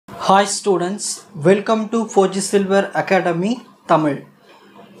Hi students, welcome to 4G Silver Academy Tamil.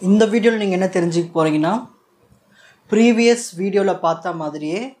 இந்த வீடியோல நீங்க என்ன தெரிஞ்சுக்க போறீங்கன்னா previous வீடியோல பார்த்த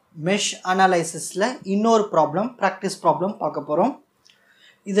மாதிரியே mesh analysisல இன்னொரு practice problem பார்க்க போறோம்.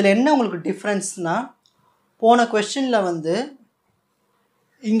 இதுல என்ன உங்களுக்கு டிஃபரன்ஸ்னா போன क्वेश्चनல வந்து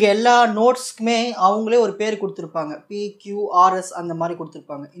இங்க எல்லா நோட்ஸ்க்குமே அவங்களே ஒரு பேர் கொடுத்திருப்பாங்க. P Q R S அந்த மாதிரி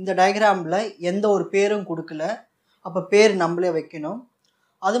கொடுத்திருப்பாங்க. இந்த டயகிராம்ல எந்த ஒரு பேரும் கொடுக்கல. அப்ப பேர் நம்மளே வைக்கணும்.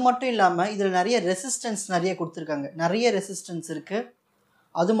 அது மட்டும் இல்லாம இதுல நிறைய ரெசிஸ்டன்ஸ் நிறைய கொடுத்திருக்காங்க. நிறைய ரெசிஸ்டன்ஸ் இருக்கு.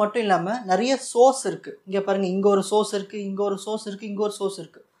 அது மட்டும் இல்லாம நிறைய சோர்ஸ் இருக்கு. இங்க பாருங்க, இங்க ஒரு சோர்ஸ் இருக்கு, இங்க ஒரு சோர்ஸ் இருக்கு, இங்க ஒரு சோர்ஸ்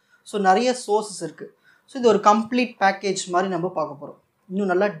இருக்கு. சோ நிறைய சோர்சஸ் இருக்கு. சோ இது ஒரு கம்ப்ளீட் பேக்கேஜ் மாதிரி நம்ம பார்க்க போறோம்.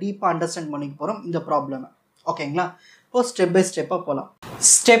 இன்னும் நல்லா டீப்பா அண்டர்ஸ்டாண்ட் பண்ணிக்க போறோம் இந்த ப்ராப்ளமை. ஓகேங்களா? இப்போ ஸ்டெப் பை ஸ்டெப்பா போலாம்.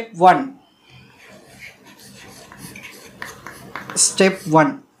 ஸ்டெப் 1.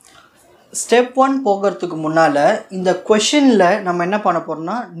 ஸ்டெப் 1 போகிறதுக்கு முன்னால இந்த क्वेश्चनல நம்ம என்ன பண்ண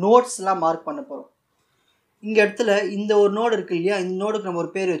போறோம்னா நோட்ஸ்லாம் மார்க் பண்ண போறோம். இங்க இடத்துல இந்த ஒரு நோட் இருக்கு இல்லையா, இந்த நோடுக்கு நம்ம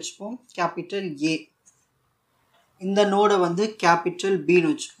ஒரு பேர் வச்சுப்போம், கேபிட்டல் A. இந்த நோட வந்து கேபிட்டல் B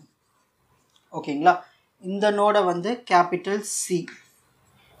ன்னு வச்சுப்போம். ஓகேங்களா? இந்த நோட வந்து கேபிட்டல் C.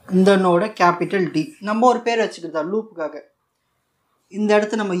 இந்த நோட கேபிட்டல் D. நம்ம ஒரு பேர் வச்சுக்கிறதா லூப்புக்காக. இந்த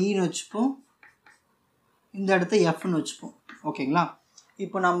இடத்தை நம்ம E ன்னு வச்சுப்போம், இந்த இடத்தை F ன்னு வச்சுப்போம். ஓகேங்களா?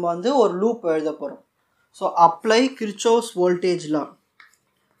 இப்போ நம்ம வந்து ஒரு லூப் எழுத போறோம். So apply Kirchhoff's voltage law.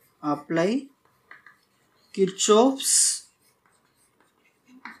 Apply Kirchhoff's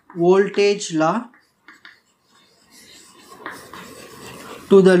voltage law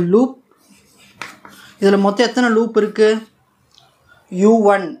to the loop. இதில் மொத்தம் எத்தனை லூப் இருக்கு?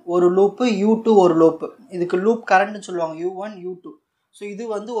 U1 ஒரு லூப்பு, U2 ஒரு லூப்பு. இதுக்கு லூப் கரண்ட்னு சொல்லுவாங்க, U1 U2. ஸோ இது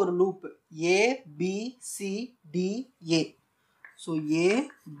வந்து ஒரு loop A B C D A. So A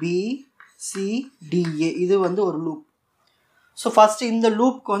B C D A இது வந்து ஒரு லூப். ஸோ ஃபர்ஸ்ட் இந்த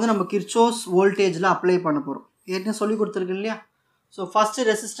லூப்க்கு வந்து நம்ம கிர்ச்சோஃப்ஸ் வோல்டேஜில் அப்ளை பண்ண போகிறோம். ஏற்கனவே சொல்லி கொடுத்துருக்கு இல்லையா? ஸோ ஃபர்ஸ்ட்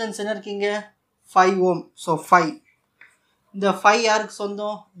ரெசிஸ்டன்ஸ் என்ன இருக்கீங்க? 5 ஓம். ஸோ 5. இந்த 5 யாருக்கு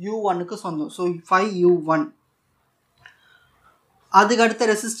சொந்தம்? U1க்கு சொந்தம். So 5U1. அதுக்கு அடுத்த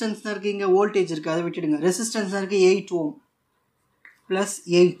ரெசிஸ்டன்ஸ் இருக்கீங்க, வோல்டேஜ் இருக்குது, அதை விட்டுடுங்க. ரெசிஸ்டன்ஸ் இருக்குது 8 ஓம் ப்ளஸ்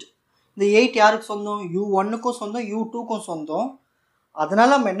 8. இந்த 8 யாருக்கு சொந்தம்? U1க்கும் சொந்தம், U2க்கும் சொந்தம். அதனால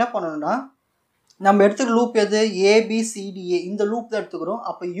நம்ம என்ன பண்ணணும்னா நம்ம எடுத்துக்கிற லூப் எது? ABCDA. இந்த லூப் தான் எடுத்துக்கிறோம்.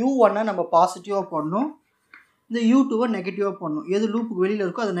 அப்போ U1 நம்ம பாசிட்டிவாக போடணும், இந்த U2 நெகட்டிவாக போடணும். எது லூப்புக்கு வெளியில்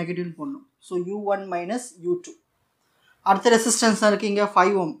இருக்கோ அதை நெகட்டிவ் போடணும். So U1 minus U2. அடுத்த ரெசிஸ்டன்ஸ் தான் இருக்கீங்க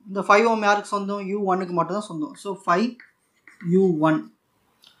 5 ஓம். இந்த 5 ஓம் யாருக்கு சொந்தம்? U1க்கு மட்டும் தான் சொந்தம். So 5U1.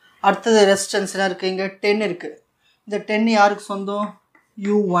 அடுத்தது ரெசிஸ்டன்ஸ் என்ன இருக்குங்க? 10 இருக்குது. இந்த 10 யாருக்கு சொந்தம்?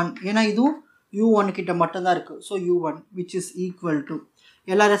 U1. ஏன்னா இதுவும் U1 கிட்ட மட்டும்தான் இருக்குது. So U1 which is equal to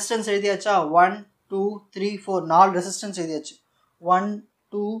எல்லா ரெசிஸ்டன்ஸ் எழுதியாச்சா? 1 2 3 4 4 ரெசிஸ்டன்ஸ் எழுதியாச்சு. 1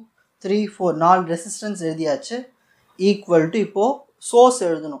 2 3 4 4 ரெசிஸ்டன்ஸ் எழுதியாச்சு. ஈக்குவல் டு இப்போது சோர்ஸ்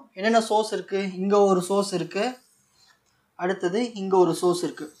எழுதணும். என்னென்ன சோர்ஸ் இருக்குது? இங்கே ஒரு சோர்ஸ் இருக்குது, அடுத்தது இங்கே ஒரு சோர்ஸ்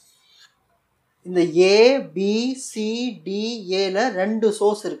இருக்குது. இந்த ABCDAல 2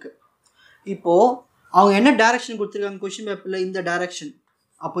 சோர்ஸ் இருக்குது. இப்போது அவங்க என்ன டைரக்ஷன் கொடுத்துருக்காங்க கொஸ்டின் பேப்பரில்? இந்த டைரக்ஷன்.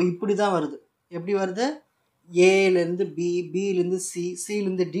 அப்போ இப்படி தான் வருது. எப்படி வருது? ஏலேருந்து B, பிலேருந்து C,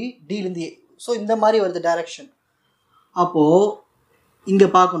 சிலேருந்து D, டிலேருந்து A. So இந்த மாதிரி வருது டைரக்ஷன். அப்போது இங்கே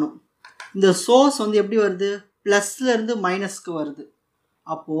பார்க்கணும், இந்த சோர்ஸ் வந்து எப்படி வருது? ப்ளஸ்லேருந்து மைனஸ்க்கு வருது.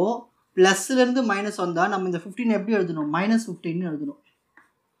 அப்போது ப்ளஸ்லேருந்து மைனஸ் வந்தால் நம்ம இந்த 15 எப்படி எழுதணும்? -15 எழுதணும்.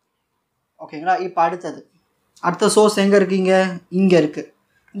 ஓகேங்களா? இப்போ அடுத்த சோர்ஸ் எங்கே இருக்கீங்க? இங்கே இருக்குது.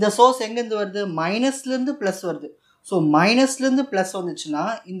 இந்த சோர்ஸ் எங்கேருந்து வருது? மைனஸ்லேருந்து ப்ளஸ் வருது. ஸோ மைனஸ்லேருந்து ப்ளஸ் வந்துச்சுன்னா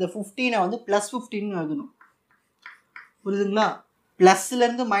இந்த 15 வந்து +15 எழுதணும். புரியுதுங்களா?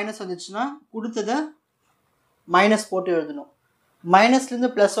 ப்ளஸ்லேருந்து மைனஸ் வந்துச்சுன்னா கொடுத்ததை மைனஸ் போட்டு எழுதணும். மைனஸ்லேருந்து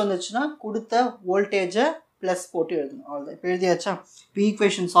ப்ளஸ் வந்துச்சுன்னா கொடுத்த வோல்டேஜை ப்ளஸ் போட்டு எழுதணும். அவ்வளோதான். இப்போ எழுதியாச்சா? இப்போ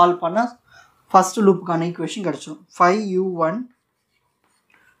ஈக்குவேஷன் சால்வ் பண்ணால் ஃபஸ்ட்டு லூப்புக்கான ஈக்குவேஷன் கிடச்சிடும். 5U1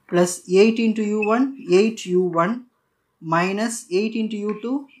 plus 8 × U1 8U1 minus 8 × U2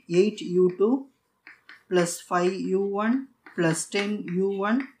 8U2 plus 5U1 plus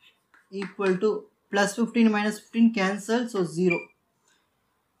 10U1 equal to plus 15 minus 15 cancel, so 0.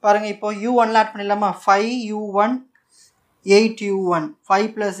 பாருங்க, இப்போ U1 ஆட் பண்ணிடலாமா? 5U1 8U1 5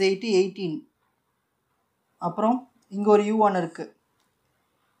 plus 8 18. அப்புறம் இங்கே ஒரு U1 இருக்குது.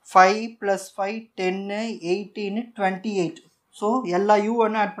 5 plus 5 10 18 28. ஸோ எல்லா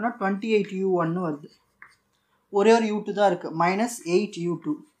U1 ஆட் பண்ணால் 28U1 வருது. ஒரே ஒரு U2 தான் இருக்குது,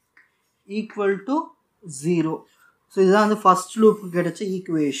 -8U2 ஈக்குவல் டு 0. ஸோ இதுதான் வந்து ஃபஸ்ட் லூப்புக்கு கிடைச்ச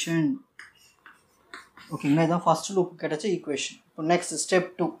ஈக்குவேஷன். ஓகேங்களா? இதுதான் ஃபஸ்ட் லூப்புக்கு கிடைச்ச ஈக்குவேஷன். இப்போ நெக்ஸ்ட் ஸ்டெப்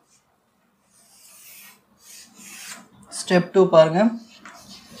 2. ஸ்டெப் 2 பாருங்கள்.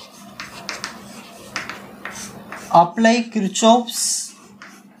 apply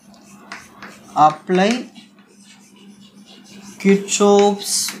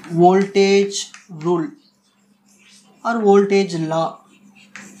Kirchhoff's voltage rule or voltage law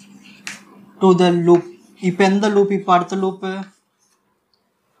to the loop. இப்போ எந்த loop? இப்போ அடுத்த loop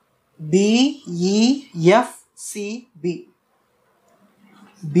B E F C B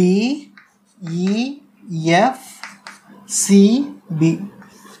B E F C B.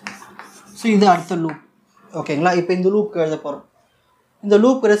 So இது அடுத்த loop. ஓகேங்களா? இப்போ இந்த loop எழுத போகிறோம். இந்த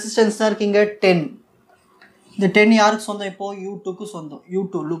loop resistance தான் இருக்கீங்க 10. இந்த 10 யாருக்கு சொந்தம்? இப்போ U2க்கு சொந்தம்.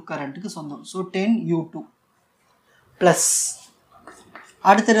 U2 loop currentக்கு சொந்தம். ஸோ 10 U2 ப்ளஸ்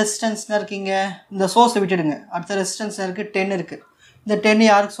அடுத்த ரெசிஸ்டன்ஸ்னா இருக்கீங்க, இந்த சோர்ஸை விட்டுடுங்க, அடுத்த ரெசிஸ்டன்ஸ் இருக்குது 10 இருக்குது. இந்த 10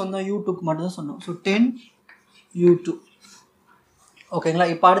 யாருக்கு சொந்தம்? U2க்கு மட்டும்தான் சொந்தம். So 10 U2. ஓகேங்களா?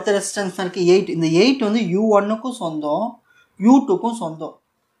 இப்போ அடுத்த ரெசிஸ்டன்ஸ் இருக்குது 8. இந்த 8 வந்து U1க்கும் சொந்தம், U2க்கும் சொந்தம்.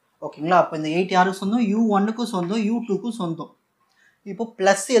 ஓகேங்களா? அப்போ இந்த 8 யாருக்கு சொந்தம்? U1க்கும் சொந்தம், U2க்கும் சொந்தம். இப்போ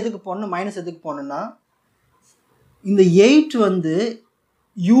ப்ளஸ் எதுக்கு போடணும், மைனஸ் எதுக்கு போடணும்னா, இந்த 8 வந்து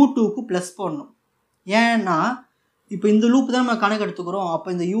U2க்கு ப்ளஸ் போடணும். ஏன்னா இப்போ இந்த லூப் தான் நம்ம கணக்கு எடுத்துக்கிறோம். அப்போ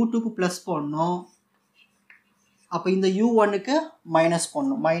இந்த U2க்கு ப்ளஸ் போடணும், அப்போ இந்த U1க்கு மைனஸ்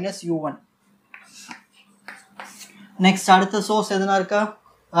போடணும், மைனஸ் U1. நெக்ஸ்ட் அடுத்த சோர்ஸ் எதுனா இருக்கா?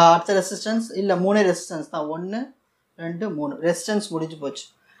 அடுத்த ரெசிஸ்டன்ஸ் இல்லை, 3 ரெசிஸ்டன்ஸ் தான். 1 2 3 ரெசிஸ்டன்ஸ் முடிஞ்சு போச்சு.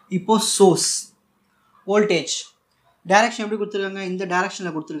 இப்போது சோர்ஸ் வோல்டேஜ் டைரக்ஷன் எப்படி கொடுத்துருக்காங்க? இந்த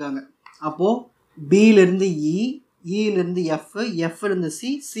டைரக்ஷனில் கொடுத்துருக்காங்க. அப்போது பியிலேருந்து இ, இலேருந்து எஃப், எஃப்லேருந்து சி,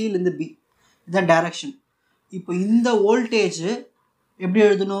 சிலேருந்து பி, இதுதான் டைரக்ஷன். இப்போ இந்த வோல்டேஜ் எப்படி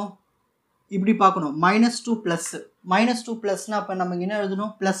எழுதணும்? இப்படி பார்க்கணும், -2 ப்ளஸ். -2 ப்ளஸ்னால் அப்போ நம்ம என்ன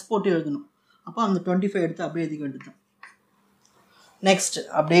எழுதணும்? ப்ளஸ் போட்டு எழுதணும். அப்போ அந்த 25 எடுத்து அப்படியே எழுதிக்க வேண்டியது. நெக்ஸ்ட்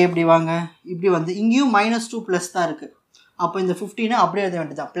அப்படியே இப்படி வாங்க, இப்படி வந்து இங்கேயும் -2 ப்ளஸ் தான் இருக்குது. அப்போ இந்த 15 அப்படியே எழுத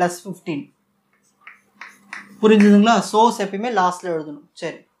வேண்டியதான், +15. புரிஞ்சுதுங்களா? சோர்ஸ் எப்பயுமே லாஸ்ட்டில் எழுதணும்.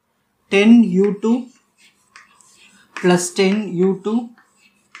 சரி, 10 U2 + 10 U2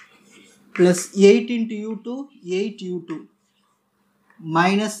 + 8 into U2 8 U2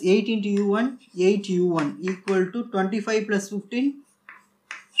 minus 8 into U1 8 U1 equal to 25 + 15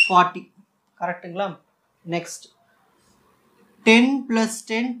 40. கரெக்டுங்களா? Next 10 +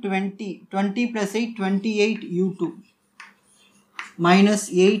 10 20, 20 + 8 28 U2 minus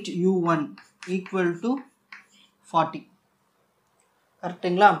 8 U1 equal to 40.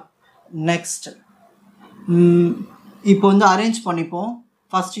 கரெக்டுங்களா? நெக்ஸ்ட் இப்போ வந்து அரேஞ்ச் பண்ணிப்போம்.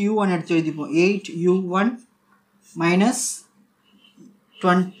 ஃபஸ்ட் U1 எடுத்து எழுதிப்போம். 8 U1 minus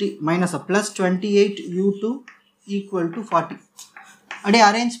 20 minus +28 U2 equal to 40. அப்படியே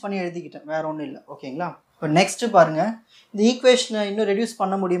அரேஞ்ச் பண்ணி எழுதிக்கிட்டேன், வேறு ஒன்றும் இல்லை. ஓகேங்களா? இப்போ நெக்ஸ்ட்டு பாருங்கள், இந்த ஈக்குவேஷனை இன்னும் ரெடியூஸ்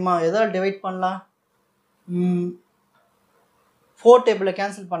பண்ண முடியுமா? எதாவது டிவைட் பண்ணலாம். 4 டேபிளை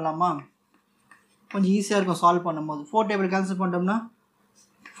கேன்சல் பண்ணலாமா? கொஞ்சம் ஈஸியாக இருக்கும் சால்வ் பண்ணும்போது. 4 டேபிள் கேன்சல் பண்ணிட்டோம்னா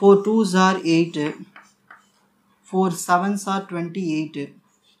 4 2s are 8, 4 7s are 28,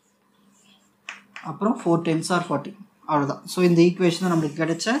 அப்புறம் 4 10s are 40. அவ்வளோதான். ஸோ இந்த ஈக்குவேஷன் தான் நம்மளுக்கு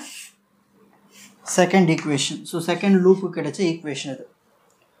கிடைச்ச second equation. So second loop கிடைச்ச ஈக்குவேஷன் இது.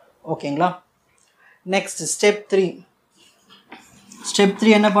 ஓகேங்களா? Next step 3. ஸ்டெப்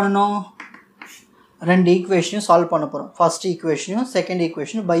 3 என்ன பண்ணணும்? 2 ஈக்குவேஷனையும் சால்வ் பண்ண போகிறோம். First ஈக்குவேஷனையும் second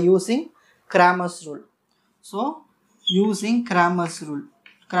ஈக்குவேஷனும் by using Cramer's rule. So using Cramer's rule,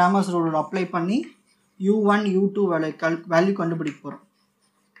 Cramer's rule apply பண்ணி U1 U2 வேல்யூ கண்டுபிடிக்க போகிறோம்.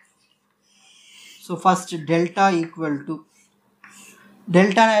 So first delta equal to,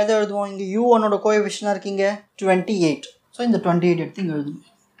 delta நான் எதை எழுதுவோம்? இங்கே U1ஓட கோஎஃபிஷியன்ட் இருக்கீங்க 28. ஸோ இந்த 28 எடுத்து இங்கே எழுதணும்.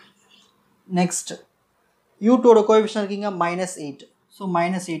 நெக்ஸ்ட் U2ஓட கோஎஃபிஷியன்ட் இருக்கீங்க -8. ஸோ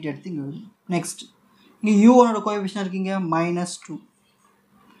 -8 எடுத்து இங்கே எழுதணும். நெக்ஸ்ட் இங்கே U1ஓட கோஎஃபிஷியன்ட் இருக்கீங்க -2.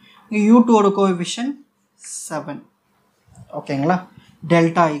 இங்கே U2ஓட கோஎஃபிஷியன்ட் 7. ஓகேங்களா?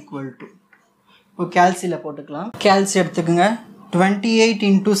 டெல்டா ஈக்குவல் டு, இப்போ கேல்சியில் போட்டுக்கலாம். கேல்சி எடுத்துக்கோங்க. 28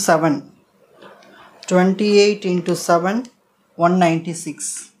 into 7, 28 into 7 196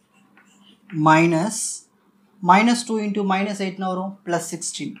 minus -2 into -8 வரும்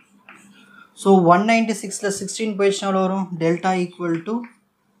 +16. ஸோ 196ல் 16 போயிடுச்சுனா எவ்வளோ வரும்? டெல்டா ஈக்குவல் டு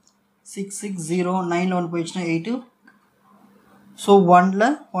 660, 9ல் 1 போயிடுச்சுன்னா 8. ஸோ 1ல்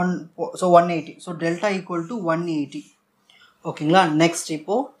 1, so 180. So delta equal to 180. ஓகேங்களா? நெக்ஸ்ட்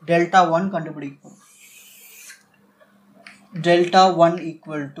இப்போது டெல்டா 1 கண்டுபிடிப்போம். டெல்டா 1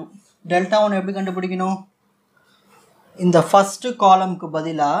 ஈக்குவல் டு, டெல்டா 1 எப்படி கண்டுபிடிக்கணும்? இந்த ஃபஸ்ட்டு காலமுக்கு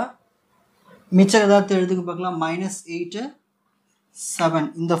பதிலாக மிச்சம் ஏதாவது எழுதுக்கு பார்க்கலாம். -8 7.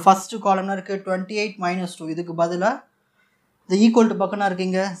 இந்த ஃபஸ்ட்டு காலம்னா இருக்குது 28 -2. இதுக்கு பதிலாக இந்த ஈக்குவல் டு பக்கம்னா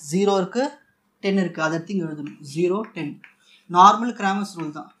இருக்கீங்க 0 இருக்குது 10 இருக்குது, அதை எடுத்து இங்கே எழுதணும். 0 10 நார்மல் கிராமர்ஸ்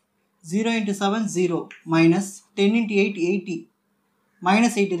ரூல் தான். 0 into 7 0 minus 10 into 8 80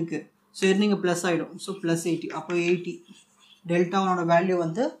 minus 8 இருக்குது ஸோ இருந்தீங்க ப்ளஸ் ஆகிடும் ஸோ ப்ளஸ் 80 அப்போ 80 டெல்டா ஒனோட வேல்யூ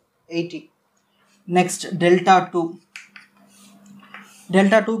வந்து 80 நெக்ஸ்ட் டெல்டா 2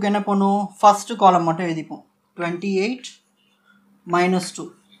 டெல்டா 2க்கு என்ன பண்ணுவோம் ஃபஸ்ட்டு காலம் மட்டும் எழுதிப்போம் 28 minus 2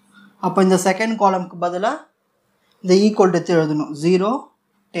 அப்போ இந்த செகண்ட் காலம்க்கு பதிலாக இந்த ஈக்குவல் எடுத்து எழுதணும் 0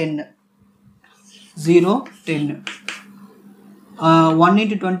 10 0 10 1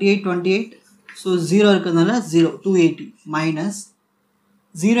 into 28 28 ஸோ 0 இருக்கிறதுனால 0 280 minus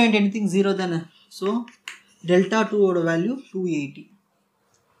 0 into anything 0 தானே ஸோ டெல்டா 2ஓட வேல்யூ 280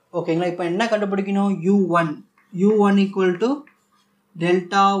 ஓகேங்களா இப்போ என்ன கண்டுபிடிக்கணும் u1 equal to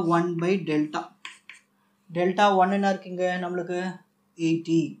delta 1 by delta delta 1 என்ன இருக்குங்க நம்மளுக்கு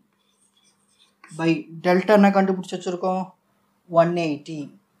 80 by டெல்டா என்ன கண்டுபிடிச்சி வச்சுருக்கோம் 180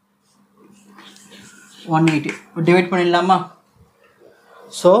 டிவைட் பண்ணிடலாமா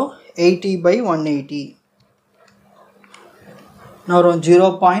ஸோ 80 by 180 நான் வரும்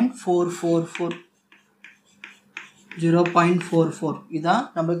 0.444 இதான்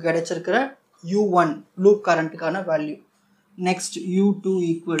நம்மளுக்கு கிடைச்சிருக்கிற u1 loop கரண்ட்டுக்கான value next u2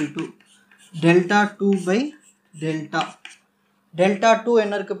 equal to delta 2 by delta delta 2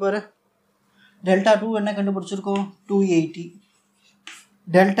 என்ன இருக்கு பாரு டெல்டா 2 என்ன கண்டுபிடிச்சிருக்கோம் 280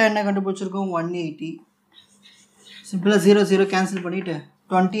 டெல்டா என்ன கண்டுபிடிச்சிருக்கோம் 180 சிம்பிளாக 0 0 கேன்சல் பண்ணிவிட்டு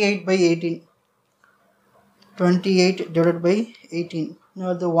 28 by 18 28 divided by 18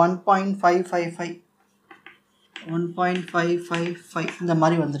 now the 1.555 இந்த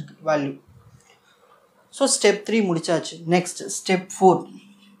மாதிரி வந்திருக்கு வேல்யூ ஸோ ஸ்டெப் 3 முடிச்சாச்சு நெக்ஸ்ட் ஸ்டெப் 4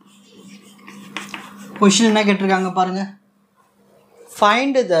 கொஷின் என்ன கேட்டிருக்காங்க பாருங்க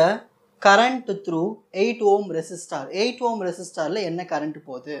find the current through 8 ohm resistor 8 ohm ரெசிஸ்டாரில் என்ன கரண்ட்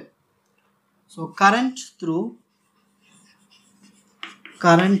போகுது so current through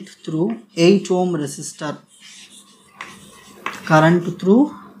 8 ohm resistor current through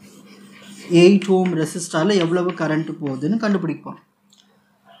 8 ohm ரெசிஸ்டாரில் எவ்வளவு கரண்ட் போகுதுன்னு கண்டுபிடிப்போம்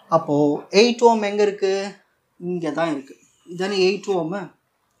அப்போது 8 ohm எங்கே இருக்குது இங்கே தான் இருக்குது இதுதானே 8 ohm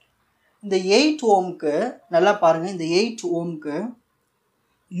இந்த 8 ohmக்கு நல்லா பாருங்கள் இந்த 8 ohmக்கு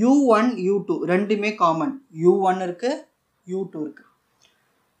u1 u2 ரெண்டுமே காமன் u1 இருக்குது u2 இருக்குது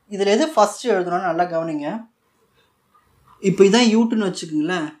இதில் எது ஃபஸ்ட்டு எழுதணும்னு நல்லா கவனிங்க இப்போ இதான் u2ன்னு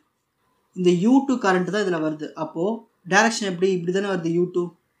வச்சுக்கோங்களேன் இந்த u2 கரண்ட் தான் இதில் வருது அப்போது டைரக்ஷன் எப்படி இப்படி தானே வருது u2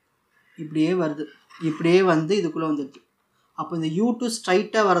 இப்படியே வருது இப்படியே வந்து இதுக்குள்ளே வந்துடுது அப்போ இந்த u2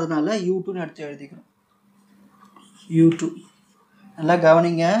 ஸ்ட்ரைட்டாக வர்றதுனால u2ன்னு எடுத்து எழுதிக்கிறோம் u2 நல்லா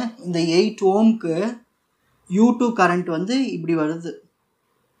கவனிங்க இந்த 8 ohmக்கு u2 கரண்ட் வந்து இப்படி வருது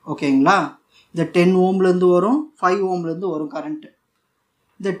ஓகேங்களா இந்த 10 ohmலேருந்து வரும் 5 ohmலேருந்து வரும் கரண்ட்டு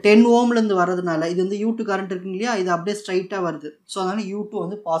இந்த 10 ohmலேருந்து வர்றதுனால இது வந்து u2 கரண்ட் இருக்குங்க இல்லையா இது அப்படியே ஸ்ட்ரைட்டாக வருது ஸோ அதனால் u2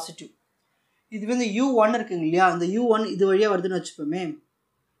 வந்து பாசிட்டிவ் இது வந்து u1 இருக்குங்க இல்லையா அந்த u1 இது வழியாக வருதுன்னு வச்சுப்போமே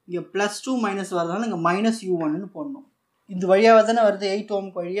இங்கே +2 மைனஸ் வரதுனால இங்கே -u1ன்னு போடணும் இது வழியாக தானே வருது 8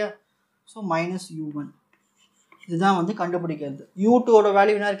 ohmக்கு வழியாக ஸோ -u1 இதுதான் வந்து கண்டுபிடிக்கிறது u2ஓட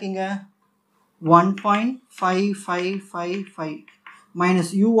வேல்யூ என்ன இருக்குங்க 1.5555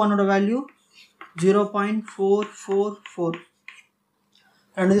 மைனஸ் u1ஓட வேல்யூ 0.444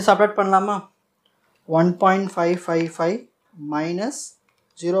 ரெண்டு இது சப்ராக்ட் பண்ணலாமா 1.555 மைனஸ்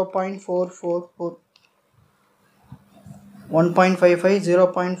 0.444 1.55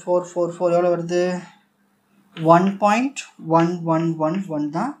 0.444 எவ்வளோ வருது 1.1111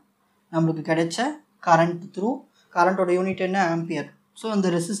 தான் நம்மளுக்கு கிடைச்ச கரண்ட் த்ரூ கரண்ட்டோட யூனிட் என்ன ஆம்பியர் ஸோ அந்த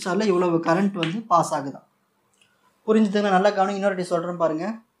ரெசிஸ்டரில் இவ்வளவு கரண்ட் வந்து பாஸ் ஆகுதான் புரிஞ்சுதுங்க நல்லா கவனிங்க இன்னொரு சொல்கிறேன்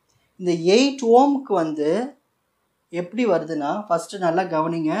பாருங்கள் இந்த 8 ohmக்கு வந்து எப்படி வருதுன்னா ஃபஸ்ட்டு நல்லா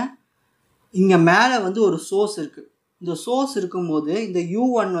கவனிங்க இங்கே மேலே வந்து ஒரு சோர்ஸ் இருக்குது இந்த சோர்ஸ் இருக்கும்போது இந்த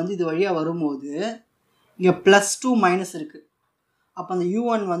u1 வந்து இது வழியாக வரும்போது இங்கே +2 மைனஸ் இருக்குது அப்போ அந்த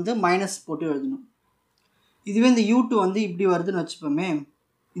u1 வந்து மைனஸ் போட்டு எழுதணும் இதுவே இந்த u2 வந்து இப்படி வருதுன்னு வச்சுப்போமே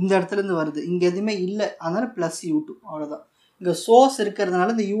இந்த இடத்துலேருந்து வருது இங்கே எதுவுமே இல்லை அதனால் +u2 அவ்வளோதான் இங்கே சோர்ஸ்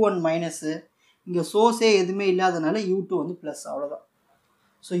இருக்கிறதுனால இந்த u1 மைனஸு இங்கே சோர்ஸே எதுவுமே இல்லாதனால u2 வந்து ப்ளஸ் அவ்வளோதான்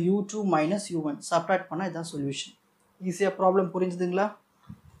so u2 minus u1 subtract பண்ணால் இதுதான் சொல்யூஷன் ஈஸியாக ப்ராப்ளம் புரிஞ்சுதுங்களா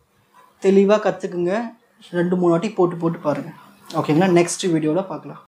தெளிவாக கற்றுக்குங்க 2-3 வாட்டி போட்டு பாருங்கள் ஓகேங்களா நெக்ஸ்ட் வீடியோவில் பார்க்கலாம்